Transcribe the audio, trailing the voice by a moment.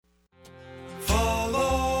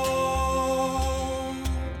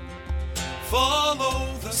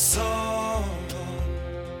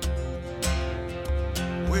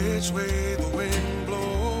which way the wind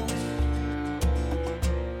blows.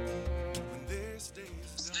 When there's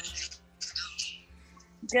days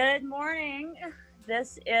Good morning.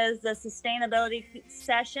 This is the Sustainability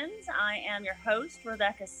Sessions. I am your host,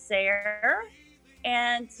 Rebecca Sayre.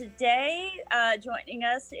 And today, joining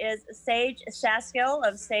us is Sage Saskill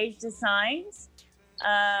of Sage Designs,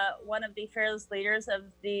 one of the fearless leaders of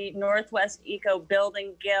the Northwest Eco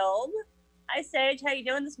Building Guild. Hi, Sage. How you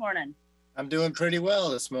doing this morning? I'm doing pretty well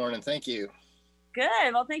this morning. Thank you.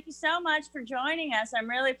 Good. Well, thank you so much for joining us. I'm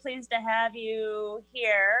really pleased to have you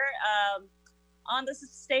here. On the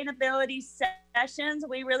Sustainability Sessions,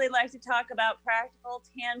 we really like to talk about practical,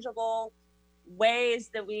 tangible ways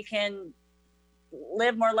that we can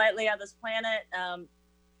live more lightly on this planet.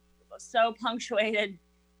 So punctuated,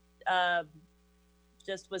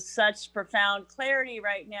 just with such profound clarity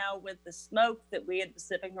right now with the smoke that we in the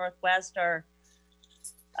Pacific Northwest are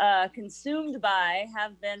consumed by,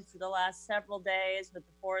 have been for the last several days, with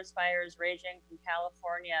the forest fires raging from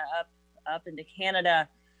California up into Canada.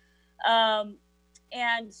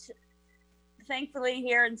 And thankfully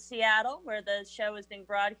here in Seattle, where the show is being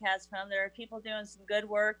broadcast from, there are people doing some good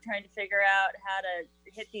work trying to figure out how to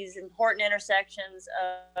hit these important intersections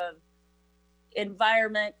of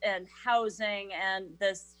environment and housing. And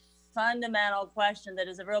this fundamental question that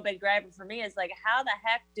is a real big driver for me is like, how the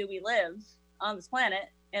heck do we live on this planet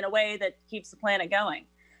in a way that keeps the planet going?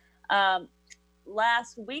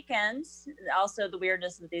 Last weekend, also the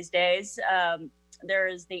weirdness of these days, there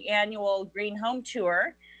is the annual Green Home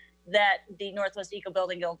Tour that the Northwest Eco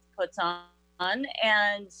Building Guild puts on,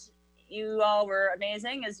 and you all were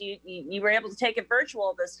amazing as you were able to take it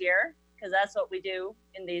virtual this year, because that's what we do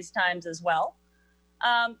in these times as well.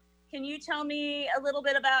 Can you tell me a little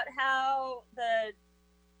bit about how the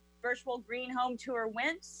virtual Green Home Tour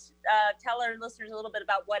went? Tell our listeners a little bit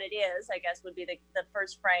about what it is, I guess would be the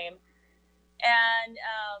first frame. And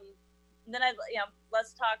then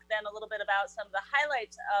let's talk then a little bit about some of the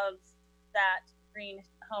highlights of that Green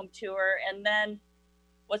Home Tour. And then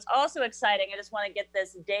what's also exciting, I just want to get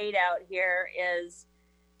this date out here, is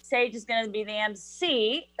Sage is going to be the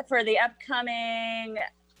MC for the upcoming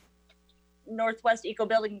Northwest Eco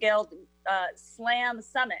Building Guild Slam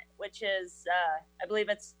Summit, which is, I believe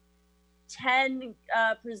it's 10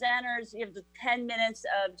 presenters. You have the 10 minutes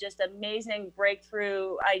of just amazing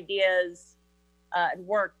breakthrough ideas and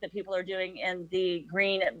work that people are doing in the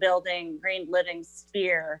green building, green living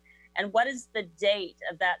sphere. And what is the date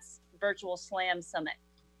of that virtual Slam Summit?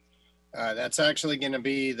 That's actually going to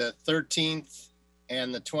be the 13th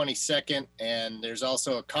and the 22nd, and there's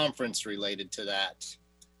also a conference related to that.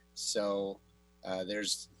 So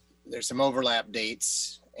there's some overlap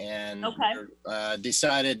dates, and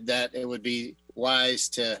decided that it would be wise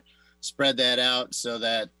to spread that out so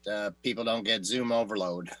that people don't get Zoom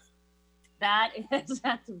overload. That's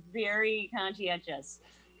very conscientious,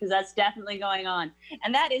 because that's definitely going on.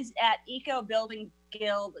 And that is at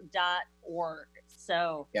ecobuildingguild.org.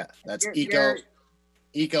 So yeah, that's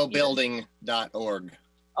ecobuilding.org.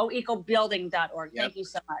 Oh, ecobuilding.org. Yep. Thank you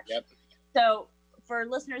so much. Yep. So for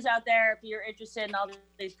listeners out there, if you're interested in all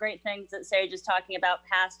these great things that Sage is talking about,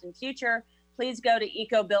 past and future, please go to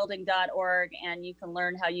ecobuilding.org and you can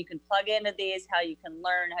learn how you can plug into these, how you can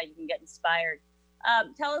learn, how you can get inspired.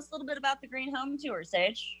 Tell us a little bit about the Green Home Tour,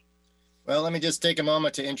 Sage. Well, let me just take a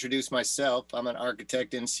moment to introduce myself. I'm an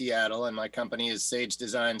architect in Seattle, and my company is Sage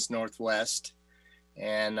Designs Northwest.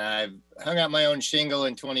 And I've hung out my own shingle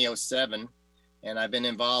in 2007, and I've been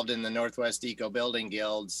involved in the Northwest Eco Building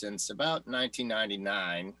Guild since about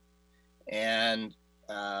 1999. And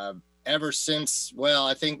ever since, well,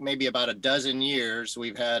 I think maybe about a dozen years,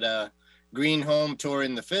 we've had a Green Home Tour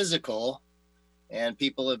in the physical, and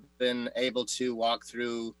people have been able to walk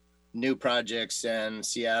through new projects and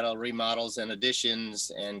Seattle remodels and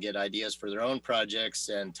additions and get ideas for their own projects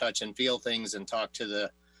and touch and feel things and talk to the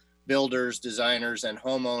builders, designers, and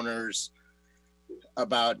homeowners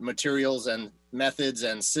about materials and methods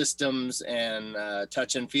and systems, and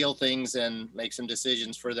touch and feel things and make some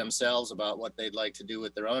decisions for themselves about what they'd like to do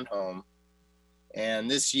with their own home. And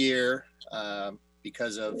this year,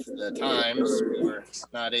 because of the times, we were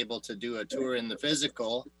not able to do a tour in the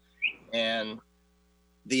physical, and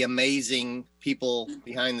the amazing people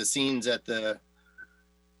behind the scenes at the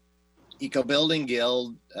Eco Building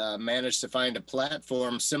Guild managed to find a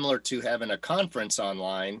platform similar to having a conference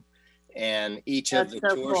online, and each of the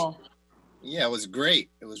tours. Cool. Yeah, it was great.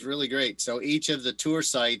 It was really great. So each of the tour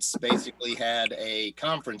sites basically had a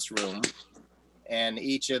conference room, and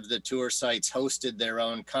each of the tour sites hosted their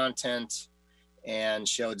own content and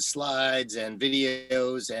showed slides and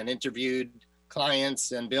videos and interviewed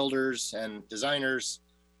clients and builders and designers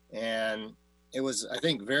and it was, I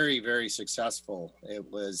think, very, very successful. It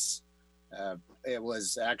was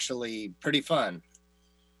actually pretty fun.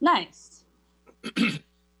 Nice.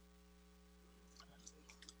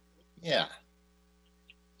 Yeah.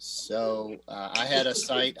 So I had a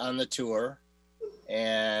site on the tour,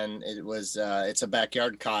 and it was it's a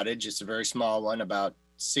backyard cottage. It's a very small one, about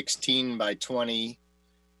 16 by 20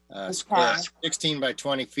 square, 16 by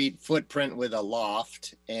 20 feet footprint with a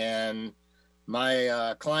loft. And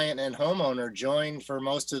my client and homeowner joined for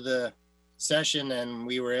most of the session, and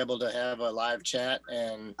we were able to have a live chat.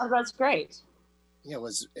 And oh, that's great. it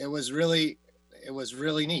was really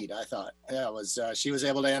neat. I thought, yeah, it was. She was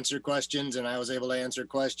able to answer questions, and I was able to answer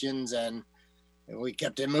questions, and we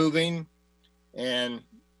kept it moving. And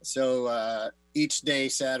so each day,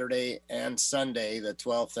 Saturday and Sunday, the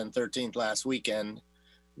 12th and 13th last weekend,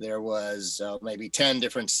 there was maybe 10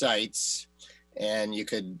 different sites, and you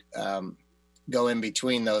could go in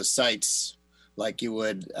between those sites like you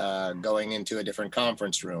would going into a different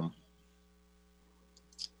conference room.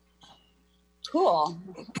 Cool.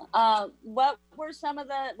 What were some of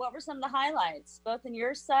the highlights, both in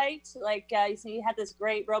your site? Like you had this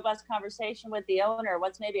great, robust conversation with the owner.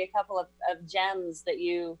 What's maybe a couple of gems that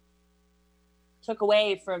you took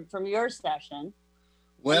away from your session?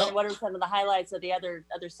 Well, what are some of the highlights of the other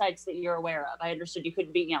sites that you're aware of? I understood you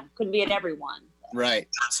couldn't be at every one. Right.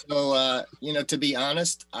 So, to be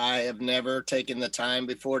honest, I have never taken the time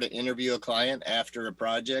before to interview a client after a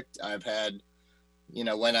project. I've had,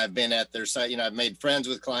 when I've been at their site, I've made friends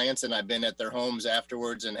with clients, and I've been at their homes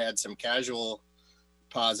afterwards and had some casual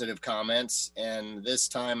positive comments. And this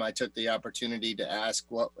time I took the opportunity to ask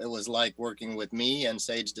what it was like working with me and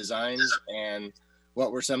Sage Designs, and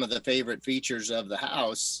what were some of the favorite features of the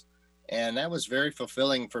house. And that was very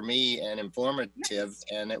fulfilling for me and informative.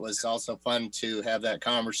 And it was also fun to have that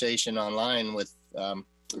conversation online with,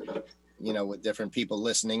 with different people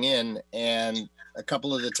listening in. And a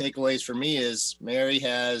couple of the takeaways for me is Mary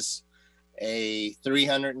has a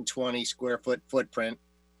 320 square foot footprint.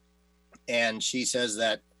 And she says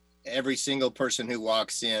that every single person who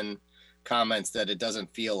walks in comments that it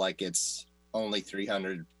doesn't feel like it's only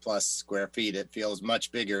 300 plus square feet. It feels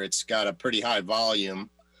much bigger. It's got a pretty high volume,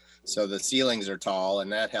 so the ceilings are tall,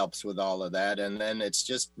 and that helps with all of that. And then it's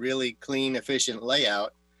just really clean, efficient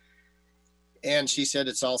layout. And she said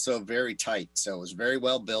it's also very tight, so it was very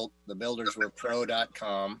well built. The builders were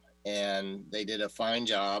pro.com, and they did a fine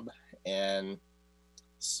job. And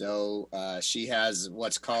so she has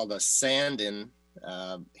what's called a sand-in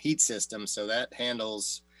heat system, so that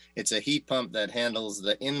handles, it's a heat pump that handles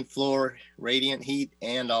the in-floor radiant heat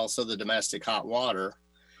and also the domestic hot water.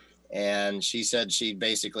 And she said she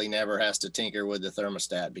basically never has to tinker with the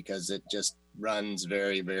thermostat because it just runs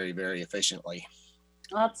very, very, very efficiently.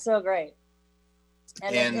 That's so great.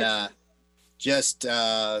 And just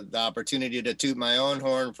the opportunity to toot my own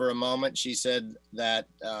horn for a moment. She said that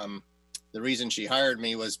the reason she hired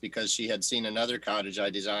me was because she had seen another cottage I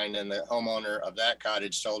designed, and the homeowner of that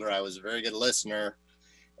cottage told her I was a very good listener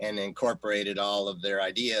and incorporated all of their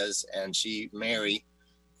ideas. And Mary,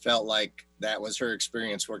 felt like that was her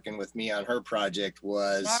experience working with me on her project,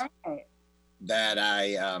 was that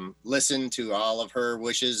I listened to all of her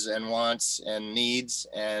wishes and wants and needs,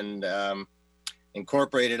 and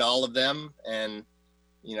incorporated all of them. And,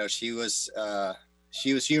 she was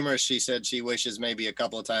humorous. She said she wishes maybe a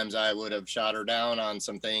couple of times I would have shot her down on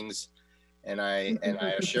some things. And I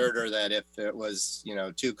assured her that if it was,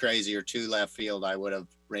 too crazy or too left field, I would have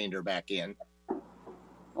reined her back in.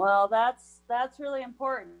 Well, that's really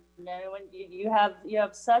important. When you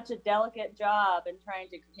have such a delicate job in trying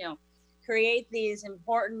to, create these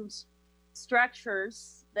important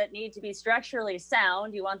structures that need to be structurally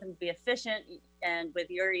sound. You want them to be efficient, and with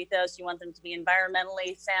your ethos, you want them to be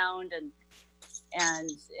environmentally sound and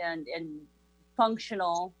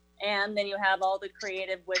functional. And then you have all the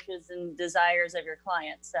creative wishes and desires of your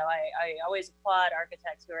clients. So I always applaud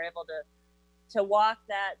architects who are able to walk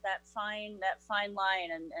that fine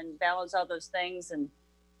line and balance all those things, and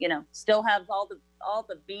still have all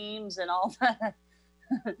the beams and all the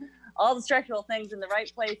all the structural things in the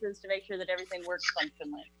right places to make sure that everything works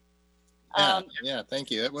functionally. Yeah, thank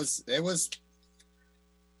you. It was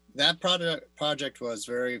that project was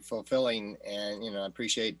very fulfilling, and I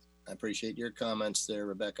appreciate your comments there,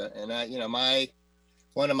 Rebecca. And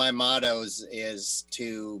one of my mottos is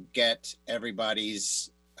to get everybody's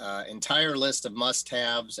entire list of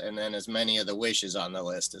must-haves, and then as many of the wishes on the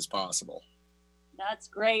list as possible. That's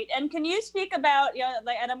great. And can you speak about,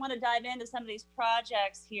 and I'm going to dive into some of these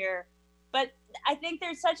projects here, but I think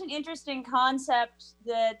there's such an interesting concept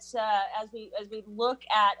that as we look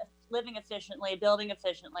at living efficiently, building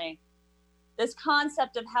efficiently, this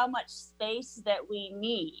concept of how much space that we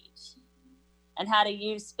need and how to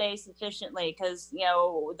use space efficiently. Because, you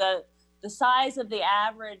know, the size of the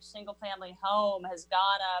average single family home has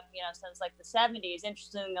gone up, you know, since like the 70s.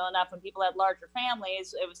 Interestingly enough, when people had larger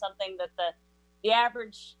families, it was something that the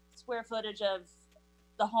average square footage of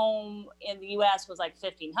the home in the US was like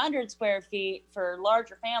 1,500 square feet for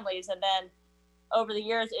larger families. And then over the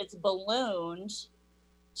years, it's ballooned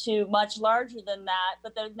to much larger than that.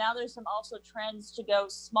 But now there's some also trends to go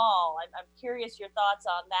small. I'm curious your thoughts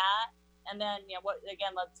on that. And then, you know, what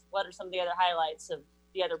are some of the other highlights of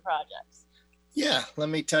the other projects? Yeah, let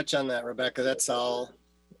me touch on that, Rebecca. That's all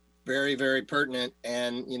very, very pertinent.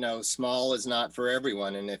 And, you know, small is not for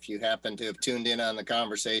everyone. And if you happen to have tuned in on the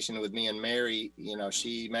conversation with me and Mary, you know,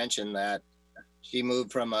 she mentioned that she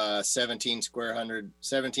moved from a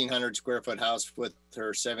 1,700 square foot house with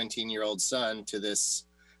her 17-year-old son to this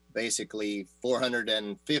basically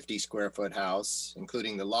 450 square foot house,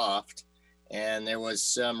 including the loft. And there was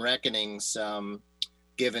some reckoning, some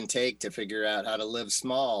give and take to figure out how to live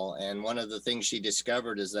small. And one of the things she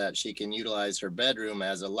discovered is that she can utilize her bedroom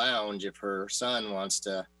as a lounge if her son wants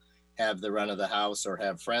to have the run of the house or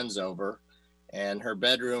have friends over. And her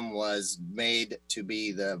bedroom was made to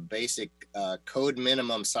be the basic code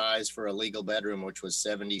minimum size for a legal bedroom, which was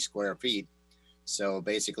 70 square feet. So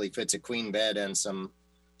basically fits a queen bed and some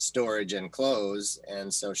storage and clothes.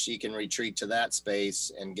 And so she can retreat to that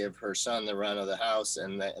space and give her son the run of the house.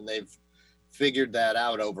 And they've figured that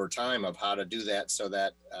out over time of how to do that so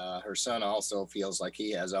that her son also feels like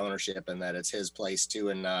he has ownership and that it's his place too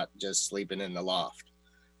and not just sleeping in the loft.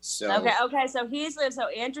 So okay, so so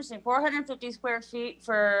interesting. 450 square feet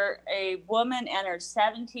for a woman and her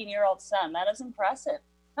 17-year-old son. That is impressive.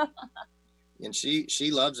 And she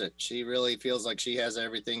loves it. She really feels like she has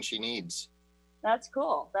everything she needs. That's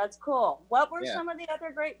cool. What were some of the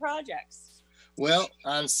other great projects? Well,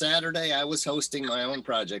 on Saturday, I was hosting my own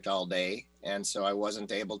project all day, and so I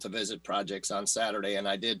wasn't able to visit projects on Saturday, and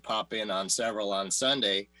I did pop in on several on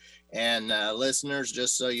Sunday. And listeners,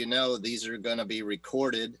 just so you know, these are going to be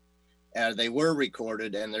recorded. They were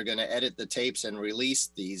recorded, and they're going to edit the tapes and release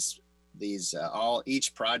these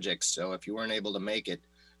each project. So if you weren't able to make it,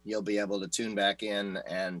 you'll be able to tune back in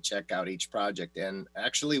and check out each project. And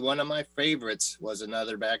actually, one of my favorites was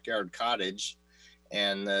another backyard cottage.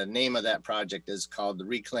 And the name of that project is called the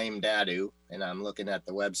Reclaim Dadu. And I'm looking at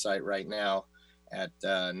the website right now at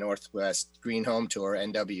Northwest Green Home Tour,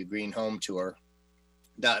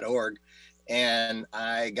 nwgreenhometour.org. And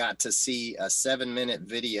I got to see a 7-minute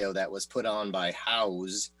video that was put on by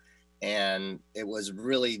House. And it was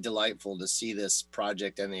really delightful to see this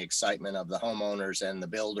project and the excitement of the homeowners and the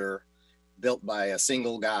builder, built by a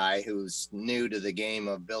single guy who's new to the game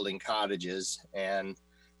of building cottages, and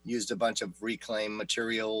used a bunch of reclaimed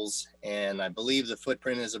materials. And I believe the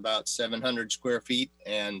footprint is about 700 square feet.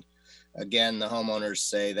 And again, the homeowners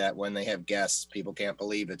say that when they have guests, people can't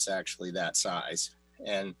believe it's actually that size.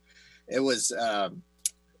 And it was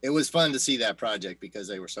fun to see that project because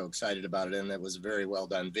they were so excited about it. And it was a very well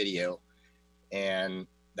done video. And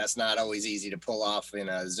that's not always easy to pull off in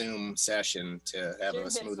a Zoom session, to have a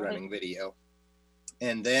smooth running video.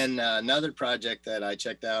 And then another project that I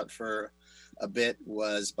checked out for a bit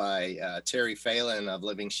was by Terry Phelan of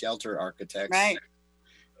Living Shelter Architects. Right.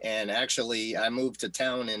 And actually, I moved to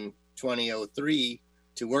town in 2003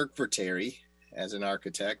 to work for Terry as an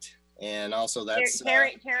architect. And also that's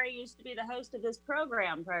Terry used to be the host of this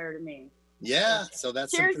program prior to me. Yeah, so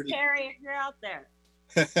that's cheers, Terry, if you're out there.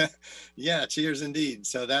 Yeah, cheers indeed.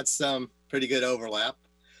 So that's some pretty good overlap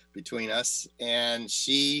between us. And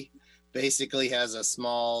she basically has a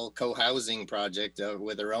small co-housing project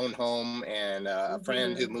with her own home and a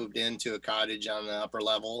friend who moved into a cottage on the upper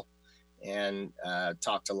level, and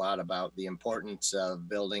talked a lot about the importance of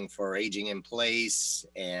building for aging in place.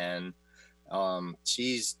 And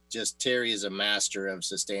Terry is a master of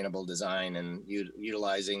sustainable design and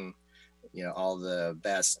utilizing, you know, all the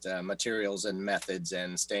best materials and methods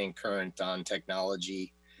and staying current on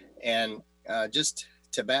technology. And just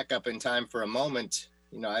to back up in time for a moment,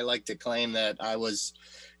 you know, I like to claim that I was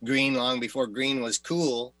green long before green was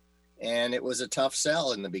cool, and it was a tough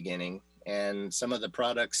sell in the beginning. And some of the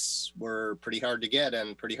products were pretty hard to get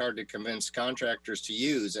and pretty hard to convince contractors to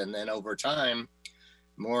use. And then over time,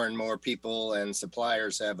 more and more people and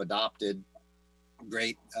suppliers have adopted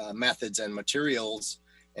great methods and materials,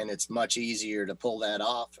 and it's much easier to pull that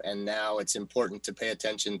off. And now it's important to pay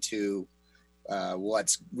attention to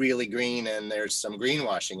what's really green, and there's some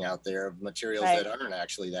greenwashing out there of materials that aren't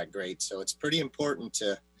actually that great. So it's pretty important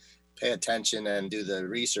to pay attention and do the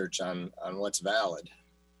research on what's valid.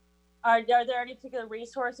 Are there any particular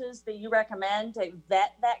resources that you recommend to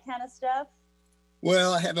vet that kind of stuff?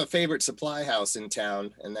 Well, I have a favorite supply house in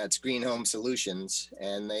town, and that's Green Home Solutions,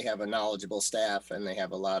 and they have a knowledgeable staff, and they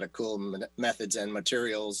have a lot of cool methods and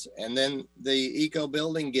materials. And then the Eco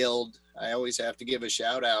Building Guild, I always have to give a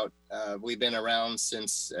shout out. We've been around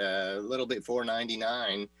since a little before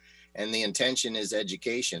 '99, and the intention is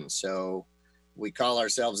education. So we call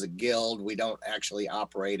ourselves a guild. We don't actually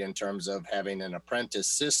operate in terms of having an apprentice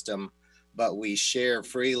system, but we share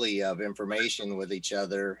freely of information with each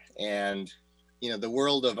other. And the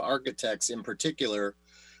world of architects in particular,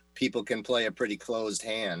 people can play a pretty closed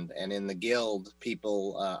hand. And in the guild,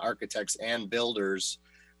 people, architects and builders,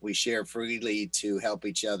 we share freely to help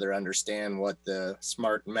each other understand what the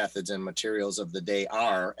smart methods and materials of the day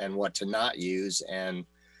are and what to not use, and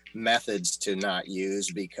methods to not use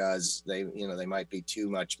because they might be too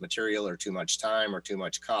much material or too much time or too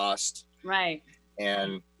much cost. Right.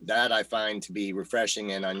 And that I find to be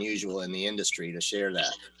refreshing and unusual in the industry to share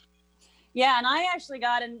that. Yeah, and I actually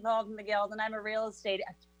got involved in the guild, and I'm a real estate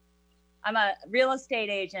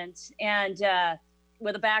agent, and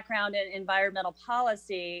with a background in environmental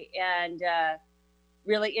policy, and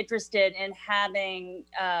really interested in having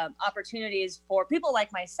opportunities for people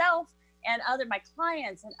like myself and my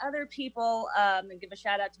clients and other people. And give a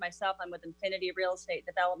shout out to myself. I'm with Infinity Real Estate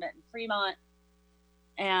Development in Fremont,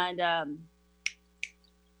 and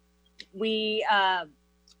we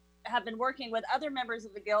have been working with other members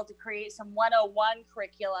of the guild to create some 101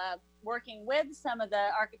 curricula, working with some of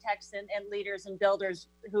the architects and leaders and builders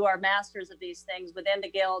who are masters of these things within the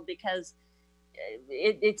guild, because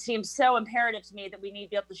it seems so imperative to me that we need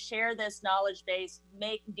to be able to share this knowledge base,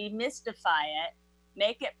 demystify it,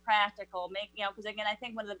 make it practical, because again, I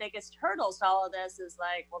think one of the biggest hurdles to all of this is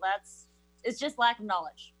it's just lack of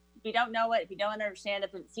knowledge. If you don't know it, if you don't understand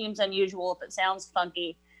it, if it seems unusual, if it sounds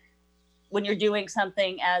funky, when you're doing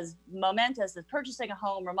something as momentous as purchasing a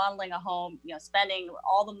home, remodeling a home, spending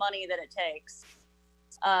all the money that it takes,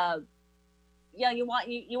 you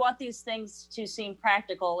want these things to seem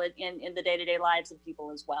practical in the day-to-day lives of people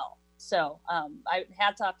as well. So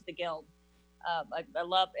hats off to the guild. I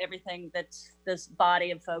love everything that this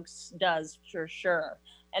body of folks does, for sure.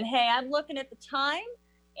 And hey, I'm looking at the time,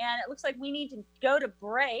 and it looks like we need to go to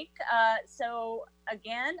break. So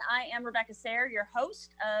again, I am Rebecca Sayre, your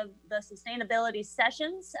host of the Sustainability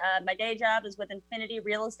Sessions. My day job is with Infinity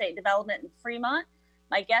Real Estate Development in Fremont.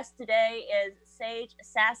 My guest today is Sage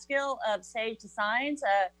Saskill of Sage Designs,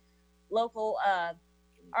 a local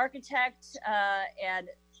architect and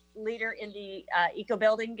leader in the Eco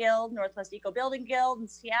Building Guild, Northwest Eco Building Guild in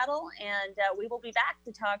Seattle. And we will be back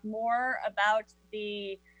to talk more about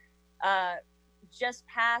the just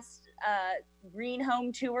past Green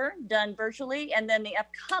Home Tour done virtually, and then the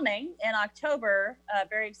upcoming in October,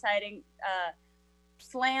 very exciting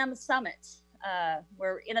SLAM Summit,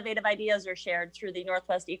 where innovative ideas are shared through the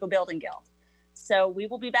Northwest Eco Building Guild. So we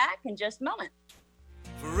will be back in just a moment.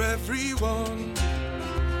 For everyone,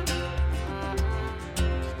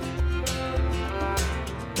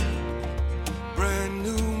 brand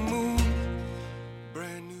new moon,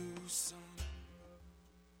 brand new sun.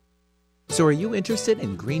 So are you interested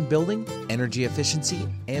in green building, energy efficiency,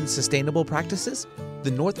 and sustainable practices?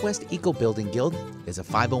 The Northwest Eco Building Guild is a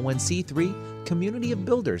 501c3 community of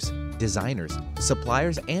builders, designers,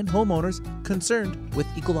 suppliers, and homeowners concerned with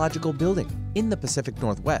ecological building in the Pacific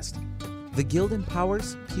Northwest. The Guild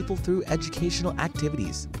empowers people through educational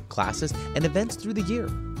activities, classes, and events through the year.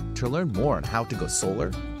 To learn more on how to go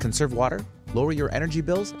solar, conserve water, lower your energy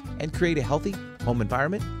bills, and create a healthy home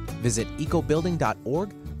environment, visit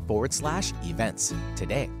ecobuilding.org/events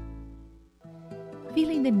today.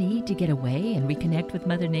 Feeling the need to get away and reconnect with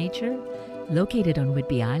Mother Nature? Located on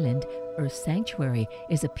Whidbey Island, Earth Sanctuary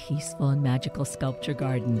is a peaceful and magical sculpture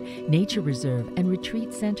garden, nature reserve, and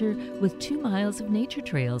retreat center with 2 miles of nature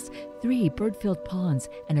trails, 3 bird-filled ponds,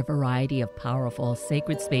 and a variety of powerful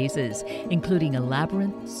sacred spaces, including a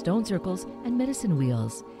labyrinth, stone circles, and medicine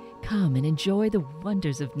wheels. Come and enjoy the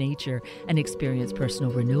wonders of nature and experience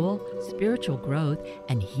personal renewal, spiritual growth,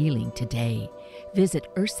 and healing today.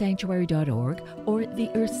 Visit earthsanctuary.org or the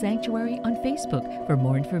Earth Sanctuary on Facebook for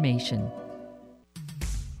more information.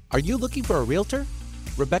 Are you looking for a realtor?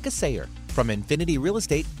 Rebecca Sayre from Infinity Real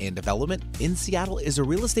Estate and Development in Seattle is a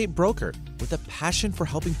real estate broker with a passion for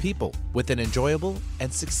helping people with an enjoyable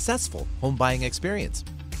and successful home buying experience.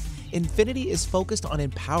 Infinity is focused on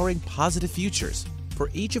empowering positive futures for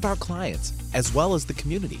each of our clients as well as the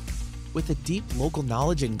community. With a deep local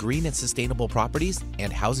knowledge in green and sustainable properties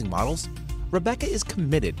and housing models, Rebecca is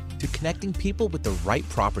committed to connecting people with the right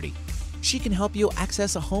property. She can help you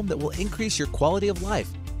access a home that will increase your quality of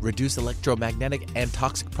life reduce electromagnetic and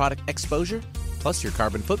toxic product exposure, plus your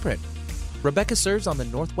carbon footprint. Rebecca serves on the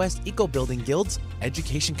Northwest Eco Building Guild's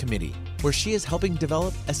Education Committee, where she is helping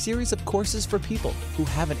develop a series of courses for people who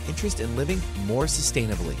have an interest in living more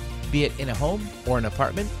sustainably, be it in a home or an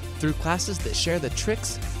apartment, through classes that share the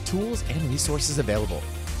tricks, tools, and resources available.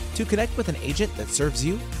 To connect with an agent that serves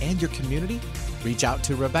you and your community, reach out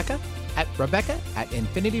to Rebecca at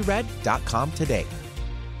infinityred.com today.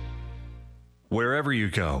 Wherever you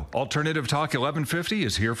go, Alternative Talk 1150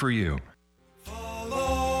 is here for you.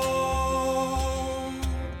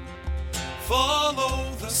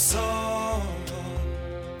 Follow the sun,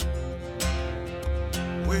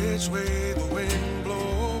 which way the wind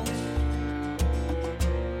blows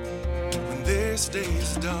when this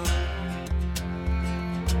day's done.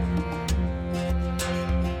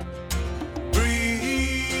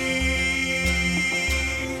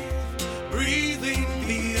 Breathe in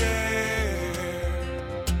the air,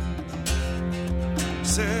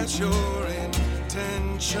 set your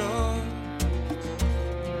intention.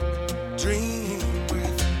 Dream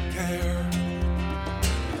with care.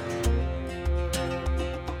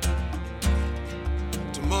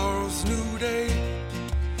 Tomorrow's new day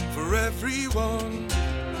for everyone.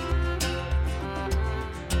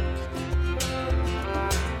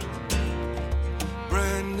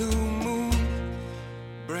 Brand new moon,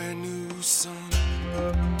 brand new sun.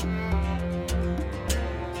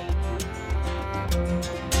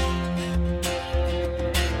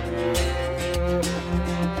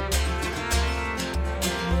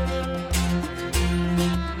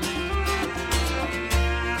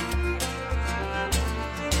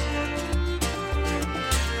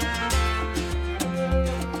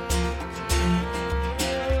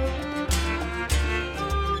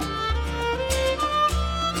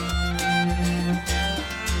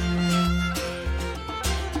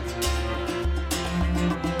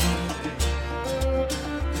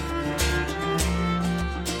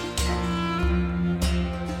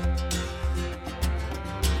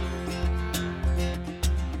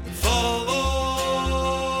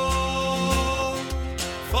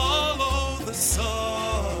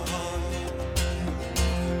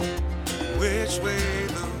 Which way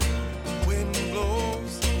the wind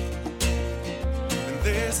blows when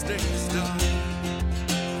this day's done.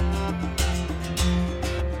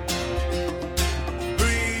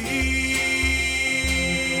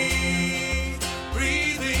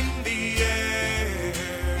 Breathe in the air.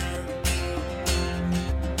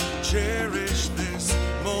 Cherish this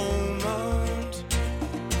moment.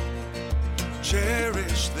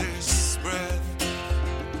 Cherish this breath.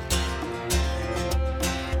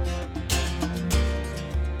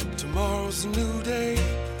 Tomorrow's a new day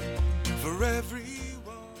for everyone.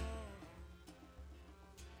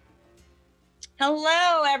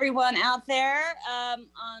 Hello, everyone out there on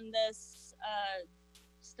this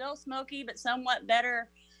still smoky but somewhat better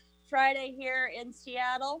Friday here in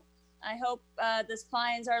Seattle. I hope this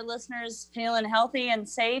finds our listeners feeling healthy and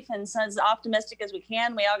safe and as optimistic as we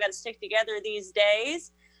can. We all got to stick together these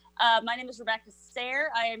days. My name is Rebecca Sayre.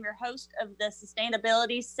 I am your host of the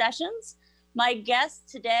Sustainability Sessions. My guest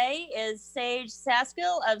today is Sage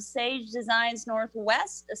Saskill of Sage Designs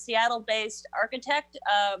Northwest, a Seattle-based architect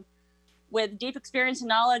with deep experience and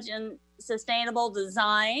knowledge in sustainable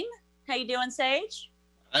design. How you doing, Sage?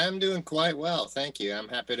 I'm doing quite well, thank you. I'm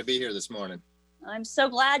happy to be here this morning. I'm so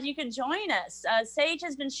glad you could join us. Sage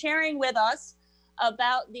has been sharing with us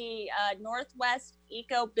about the Northwest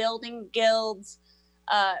Eco Building Guild's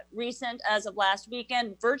recent, as of last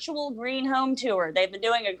weekend, virtual green home tour. They've been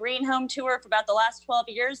doing a green home tour for about the last 12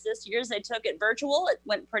 years. This year they took it virtual. It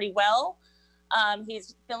went pretty well.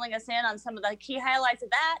 He's filling us in on some of the key highlights of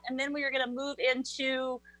that. And then we are going to move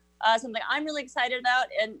into something I'm really excited about,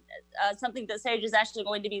 and something that Sage is actually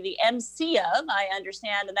going to be the MC of, I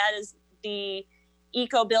understand, and that is the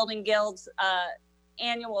Eco Building Guild's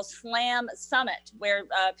annual SLAM Summit, where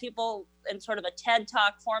people in sort of a TED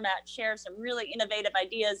Talk format share some really innovative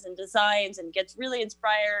ideas and designs and gets really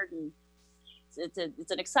inspired. And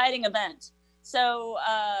it's an exciting event. So,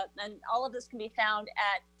 and all of this can be found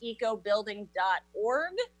at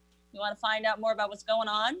ecobuilding.org. You want to find out more about what's going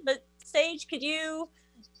on. But Sage, could you,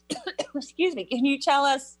 excuse me, can you tell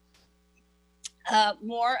us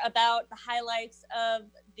more about the highlights of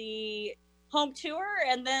the home tour,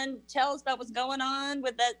 and then tell us about what's going on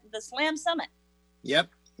with the SLAM Summit? Yep.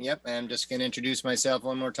 I'm just going to introduce myself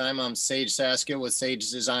one more time. I'm Sage Saskill with Sage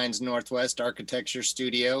Designs Northwest Architecture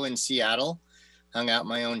Studio in Seattle. Hung out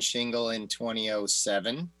my own shingle in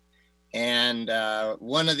 2007. And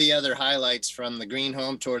one of the other highlights from the Green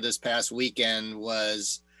Home Tour this past weekend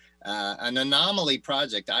was an anomaly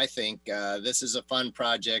project. I think this is a fun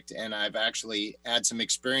project, and I've actually had some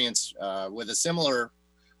experience with a similar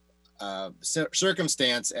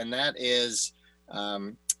circumstance, and that is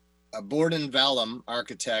a Borden Vellum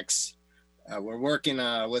Architects. We're working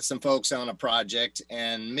with some folks on a project,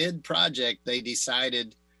 and mid-project, they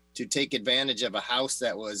decided to take advantage of a house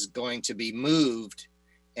that was going to be moved.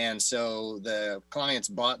 And so the clients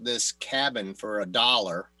bought this cabin for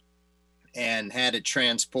 $1 and had it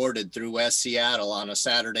transported through West Seattle on a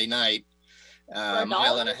Saturday night, a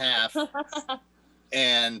mile and a half,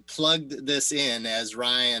 and plugged this in, as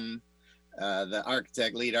Ryan,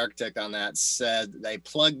 the lead architect on that, said. They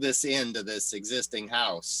plugged this into this existing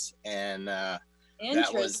house. And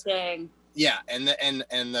interesting. And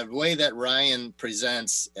the way that Ryan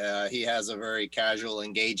presents, he has a very casual,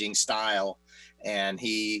 engaging style, and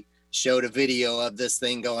he showed a video of this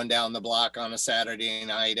thing going down the block on a Saturday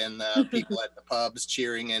night, and the people at the pubs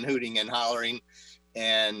cheering and hooting and hollering,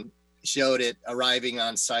 and showed it arriving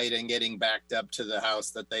on site and getting backed up to the house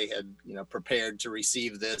that they had, prepared to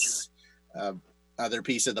receive this other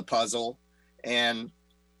piece of the puzzle. And,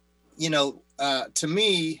 to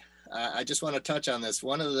me, I just want to touch on this.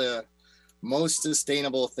 One of the most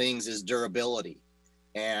sustainable things is durability.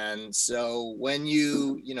 And so when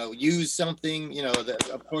you use something,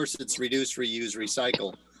 of course it's reduce, reuse,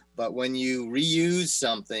 recycle, but when you reuse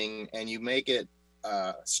something and you make it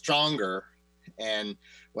stronger, and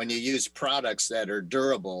when you use products that are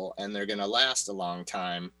durable and they're going to last a long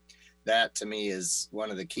time, that to me is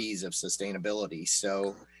one of the keys of sustainability.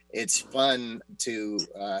 So it's fun to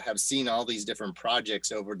have seen all these different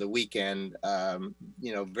projects over the weekend,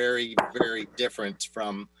 very, very different,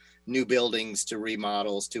 from new buildings to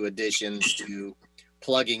remodels to additions to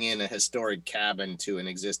plugging in a historic cabin to an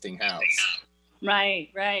existing house. Right.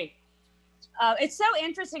 It's so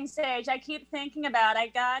interesting, Sage. I keep thinking about, I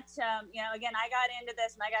got into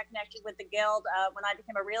this and I got connected with the Guild when I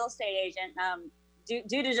became a real estate agent,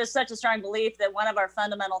 due to just such a strong belief that one of our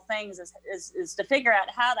fundamental things is to figure out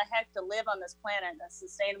how the heck to live on this planet in a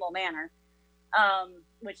sustainable manner,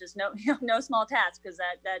 which is no small task, because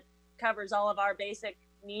that covers all of our basic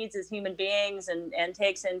needs as human beings, and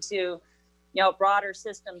takes into broader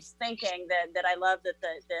systems thinking that I love that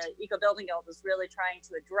the Eco Building Guild is really trying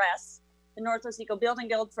to address. The Northwest Eco Building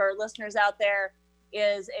Guild, for listeners out there,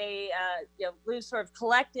 is a loose sort of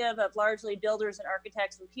collective of largely builders and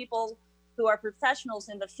architects and people who are professionals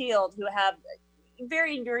in the field, who have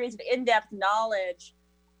varying degrees of in-depth knowledge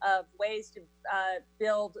of ways to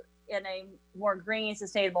build in a more green,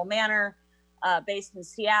 sustainable manner, based in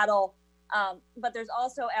Seattle. But there's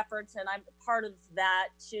also efforts, and I'm part of that,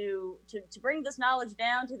 to bring this knowledge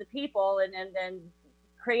down to the people, and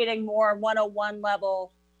creating more 101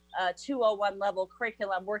 level, 201 level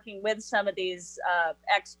curriculum, working with some of these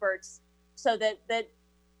experts, so that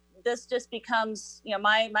this just becomes,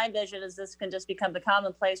 my vision is this can just become the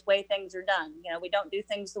commonplace way things are done. We don't do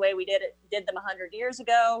things the way we did them 100 years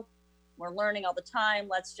ago. We're learning all the time.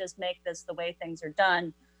 Let's just make this the way things are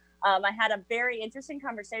done. I had a very interesting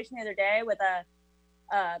conversation the other day with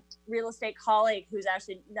a real estate colleague who's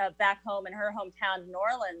actually back home in her hometown, New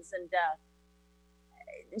Orleans. And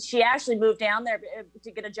she actually moved down there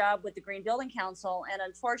to get a job with the Green Building Council. And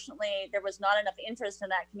unfortunately, there was not enough interest in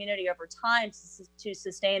that community over time to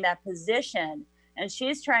sustain that position. And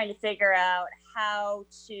she's trying to figure out how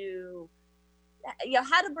to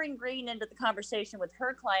bring green into the conversation with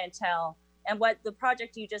her clientele. And what the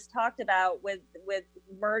project you just talked about with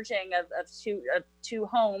merging of two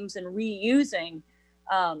homes and reusing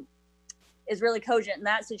is really cogent in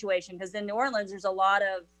that situation, because in New Orleans there's a lot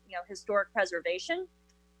of historic preservation,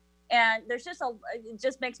 and there's it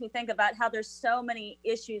just makes me think about how there's so many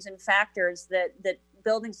issues and factors that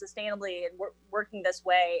building sustainably and working this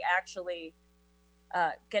way actually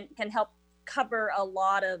can help cover a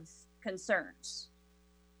lot of concerns.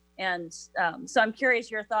 And so I'm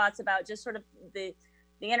curious your thoughts about just sort of the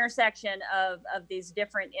intersection of these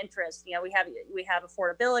different interests. We have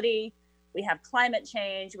affordability, we have climate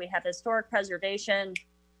change, we have historic preservation.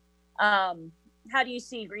 How do you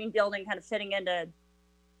see green building kind of fitting into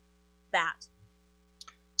that?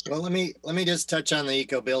 Well, let me just touch on the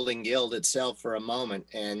Eco Building Guild itself for a moment.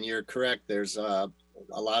 And you're correct. There's a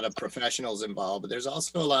lot of professionals involved, but there's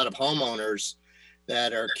also a lot of homeowners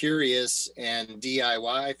that are curious, and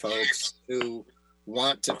DIY folks who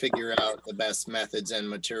want to figure out the best methods and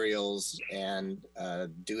materials and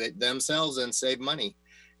do it themselves and save money.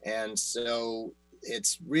 And so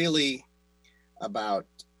it's really about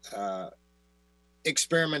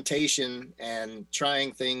experimentation and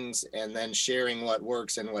trying things, and then sharing what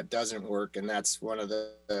works and what doesn't work. And that's one of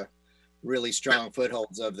the really strong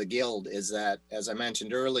footholds of the Guild is that, as I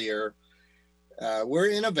mentioned earlier, we're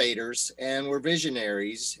innovators and we're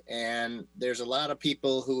visionaries, and there's a lot of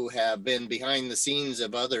people who have been behind the scenes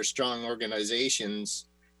of other strong organizations,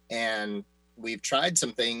 and we've tried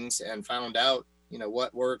some things and found out,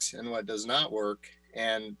 what works and what does not work.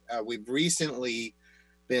 And we've recently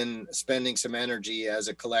been spending some energy as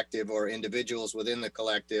a collective or individuals within the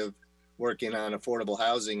collective working on affordable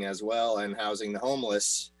housing as well and housing the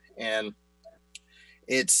homeless. And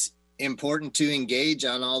it's important to engage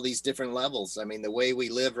on all these different levels. I mean, the way we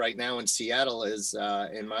live right now in Seattle is,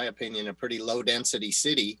 in my opinion, a pretty low density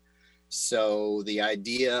city. So the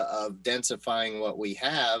idea of densifying what we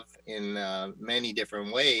have in many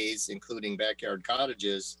different ways, including backyard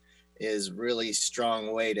cottages, is really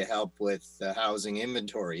strong way to help with the housing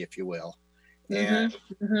inventory, if you will. And,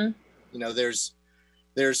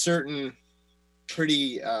 there's certain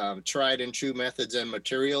pretty tried and true methods and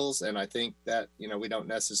materials. And I think that, we don't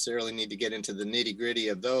necessarily need to get into the nitty gritty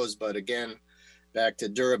of those, but again, back to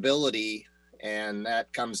durability, and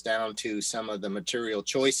that comes down to some of the material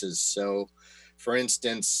choices. So for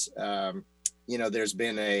instance, there's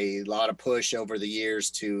been a lot of push over the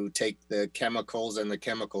years to take the chemicals and the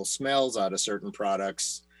chemical smells out of certain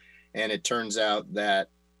products. And it turns out that,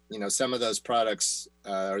 some of those products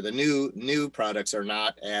or the new products are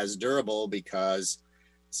not as durable because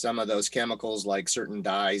some of those chemicals, like certain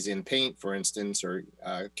dyes in paint, for instance, or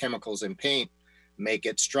chemicals in paint, make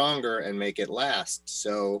it stronger and make it last.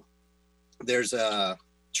 So there's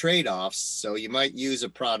trade-offs. So you might use a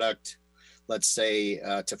product, let's say,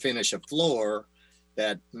 to finish a floor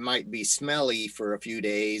that might be smelly for a few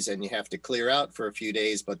days and you have to clear out for a few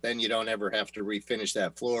days, but then you don't ever have to refinish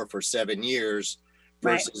that floor for 7 years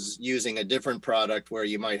versus using a different product where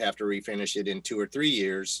you might have to refinish it in 2 or 3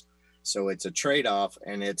 years. So it's a trade-off,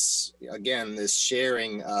 and it's, again, this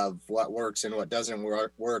sharing of what works and what doesn't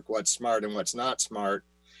work, what's smart and what's not smart.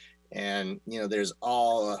 And, there's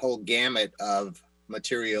a whole gamut of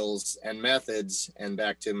materials and methods. And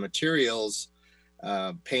back to materials,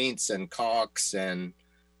 paints and caulks and,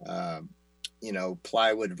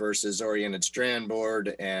 plywood versus oriented strand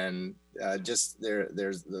board. And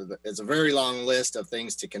it's a very long list of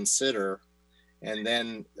things to consider. And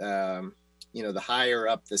then, the higher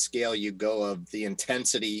up the scale you go of the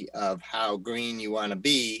intensity of how green you want to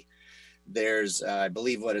be, there's, I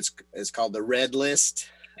believe what is called the red list.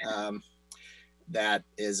 That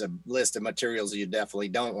is a list of materials you definitely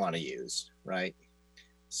don't want to use, right?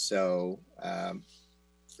 So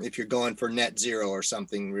if you're going for net zero or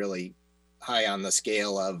something really high on the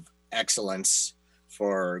scale of excellence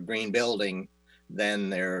for green building, then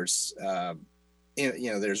there's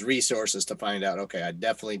there's resources to find out, okay, I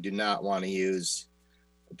definitely do not want to use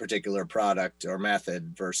a particular product or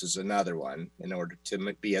method versus another one in order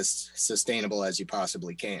to be as sustainable as you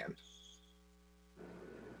possibly can.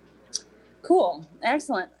 Cool.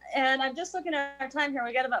 Excellent. And I'm just looking at our time here.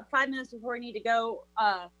 We got about 5 minutes before we need to go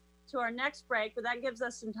to our next break, but that gives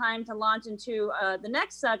us some time to launch into the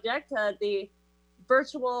next subject, the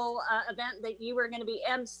virtual event that you were going to be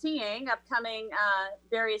emceeing upcoming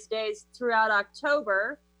various days throughout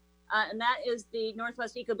October. And that is the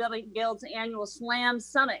Northwest Eco Building Guild's annual Slam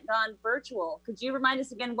Summit gone virtual. Could you remind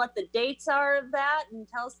us again what the dates are of that and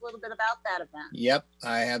tell us a little bit about that event? Yep,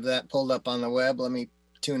 I have that pulled up on the web. Let me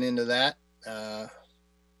tune into that.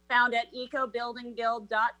 Found at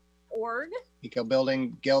ecobuildingguild.org.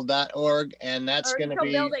 Ecobuildingguild.org, and that's going to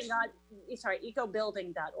be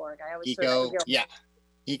ecobuilding.org. I always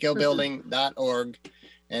ecobuilding.org,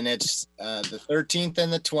 and it's the 13th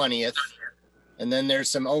and the 20th, and then there's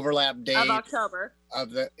some overlap days of October.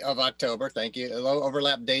 Of October. Thank you.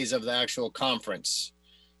 Overlap days of the actual conference.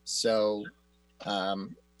 So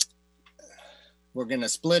we're going to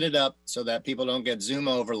split it up so that people don't get Zoom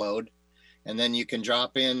overload. And then you can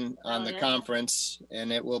drop in on the conference,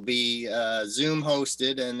 and it will be Zoom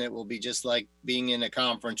hosted, and it will be just like being in a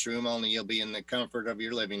conference room, only you'll be in the comfort of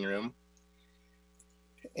your living room.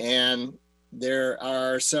 And there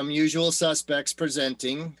are some usual suspects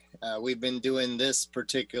presenting. We've been doing this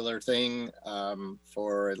particular thing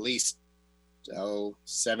for at least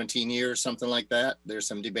 17 years, something like that. There's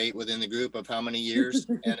some debate within the group of how many years.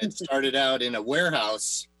 And it started out in a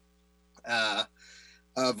warehouse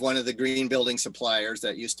of one of the green building suppliers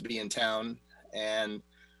that used to be in town. And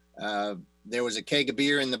there was a keg of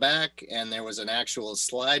beer in the back, and there was an actual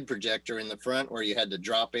slide projector in the front where you had to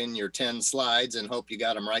drop in your 10 slides and hope you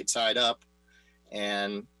got them right side up.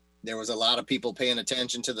 And there was a lot of people paying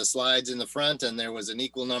attention to the slides in the front, and there was an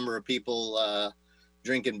equal number of people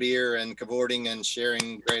drinking beer and cavorting and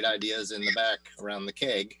sharing great ideas in the back around the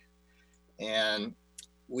keg. And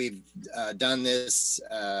we've done this.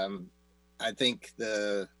 I think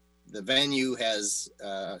the venue has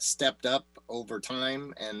stepped up over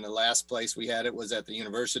time, and the last place we had it was at the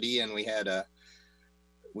university, and we had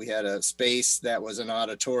a space that was an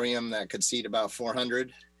auditorium that could seat about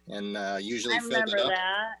 400, and usually filled it up.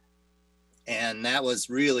 That. And that was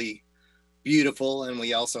really beautiful. And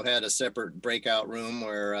we also had a separate breakout room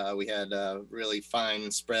where we had a really fine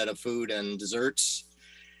spread of food and desserts,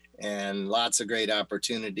 and lots of great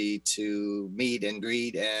opportunity to meet and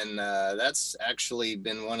greet. And that's actually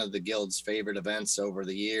been one of the Guild's favorite events over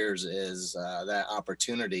the years, is that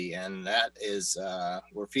opportunity. And that is,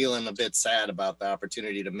 we're feeling a bit sad about the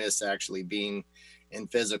opportunity to miss actually being in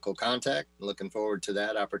physical contact. Looking forward to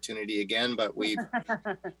that opportunity again. But we've,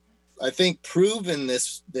 I think, proven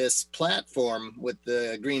this platform with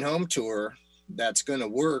the Green Home Tour that's going to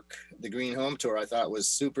work. The Green Home Tour, I thought, was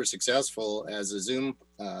super successful as a Zoom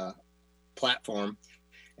platform,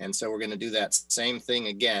 and so we're going to do that same thing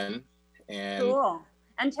again. And cool.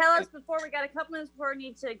 And tell us, before, we got a couple minutes before we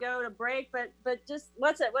need to go to break, but just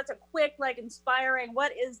what's a quick, like, inspiring,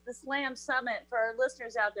 what is the SLAM Summit for our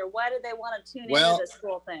listeners out there? Why do they want to tune into this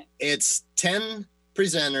cool thing? It's 10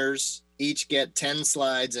 presenters, each get 10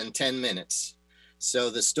 slides and 10 minutes. So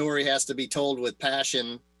the story has to be told with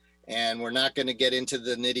passion, and we're not going to get into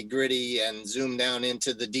the nitty gritty and zoom down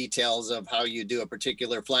into the details of how you do a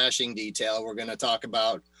particular flashing detail. We're going to talk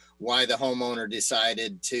about why the homeowner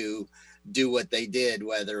decided to do what they did,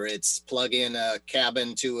 whether it's plug in a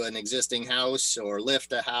cabin to an existing house, or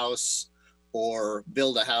lift a house, or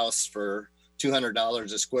build a house for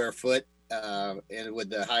 $200 a square foot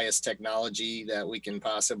with the highest technology that we can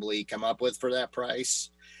possibly come up with for that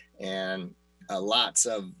price. And lots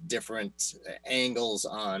of different angles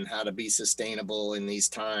on how to be sustainable in these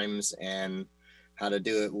times, and how to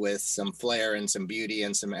do it with some flair and some beauty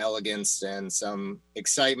and some elegance and some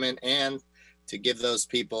excitement, and to give those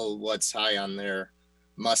people what's high on their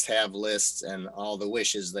must-have lists and all the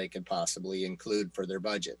wishes they could possibly include for their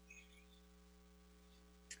budget.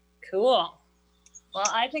 Cool. Well,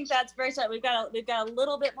 I think that's very exciting. We've got a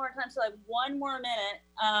little bit more time, so like one more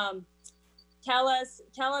minute. Tell us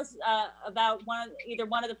about either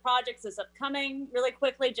one of the projects that's upcoming really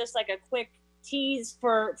quickly, just like a quick tease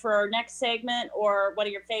for our next segment, or what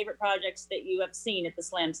are your favorite projects that you have seen at the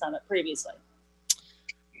SLAM Summit previously?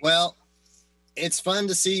 Well, it's fun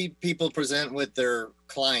to see people present with their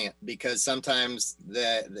client, because sometimes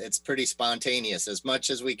it's pretty spontaneous. As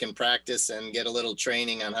much as we can practice and get a little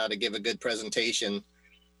training on how to give a good presentation,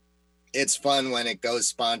 it's fun when it goes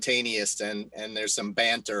spontaneous and there's some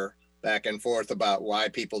banter back and forth about why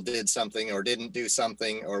people did something or didn't do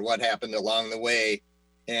something, or what happened along the way.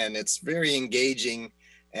 And it's very engaging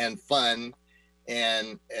and fun.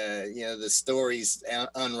 And, the stories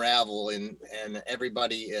unravel, and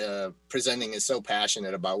everybody presenting is so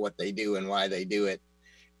passionate about what they do and why they do it.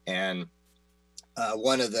 And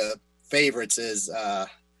one of the favorites is a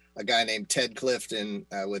guy named Ted Clifton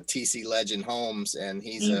with TC Legend Homes. And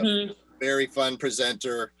he's a very fun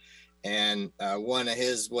presenter. And one of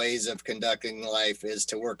his ways of conducting life is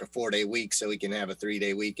to work a 4-day week so he can have a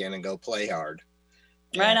 3-day weekend and go play hard.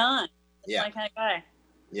 Right on. Yeah. My kind of guy.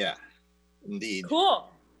 Yeah, indeed. Cool.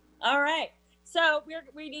 All right. So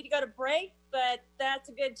we need to go to break, but that's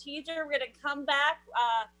a good teaser. We're going to come back.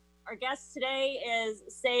 Our guest today is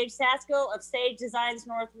Sage Saskill of Sage Designs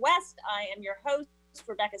Northwest. I am your host,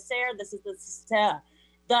 Rebecca Sayre. This is the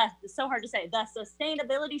so hard to say, the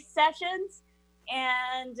Sustainability Sessions.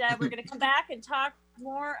 And we're going to come back and talk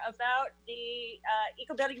more about the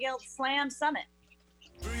Eco Building Guild SLAM Summit.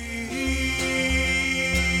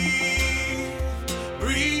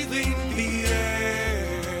 Breathing the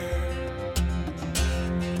air.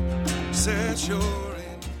 Set your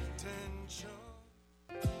intention.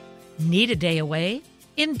 Need a day away?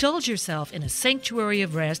 Indulge yourself in a sanctuary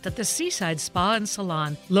of rest at the Seaside Spa and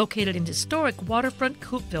Salon, located in historic waterfront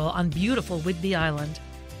Coupeville on beautiful Whidbey Island.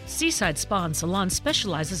 Seaside Spa and Salon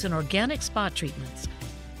specializes in organic spa treatments.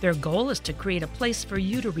 Their goal is to create a place for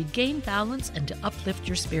you to regain balance and to uplift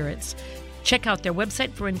your spirits. Check out their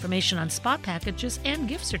website for information on spa packages and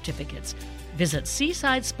gift certificates. Visit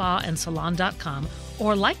seasidespaandsalon.com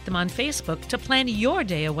or like them on Facebook to plan your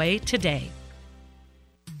day away today.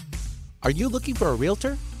 Are you looking for a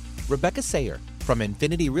realtor? Rebecca Sayre from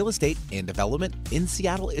Infinity Real Estate and Development in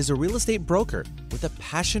Seattle is a real estate broker with a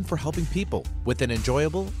passion for helping people with an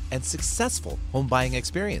enjoyable and successful home buying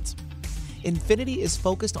experience. Infinity is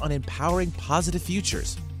focused on empowering positive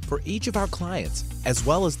futures for each of our clients as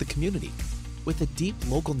well as the community. With a deep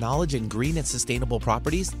local knowledge in green and sustainable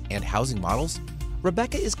properties and housing models,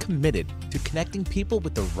 Rebecca is committed to connecting people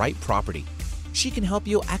with the right property. She can help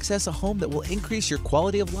you access a home that will increase your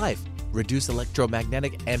quality of life, reduce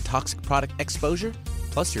electromagnetic and toxic product exposure,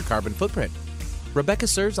 plus your carbon footprint. Rebecca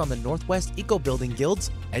serves on the Northwest Eco Building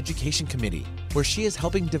Guild's Education Committee, where she is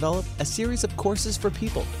helping develop a series of courses for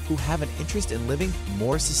people who have an interest in living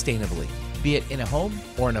more sustainably, be it in a home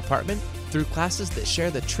or an apartment, through classes that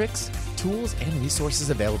share the tricks, tools, and resources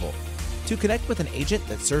available. To connect with an agent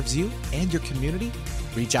that serves you and your community,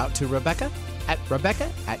 reach out to Rebecca at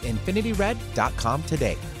infinityred.com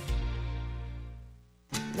today.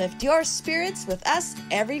 Lift your spirits with us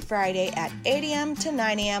every Friday at 8 a.m. to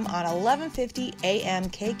 9 a.m. on 1150 AM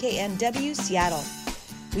KKNW Seattle.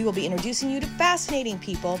 We will be introducing you to fascinating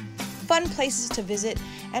people, fun places to visit,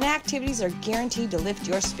 and activities that are guaranteed to lift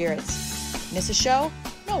your spirits. Miss a show?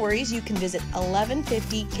 No worries, you can visit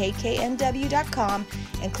 1150kknw.com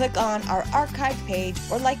and click on our archive page,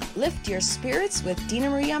 or like Lift Your Spirits with Dina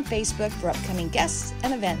Marie on Facebook for upcoming guests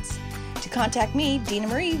and events. To contact me, Dina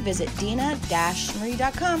Marie, visit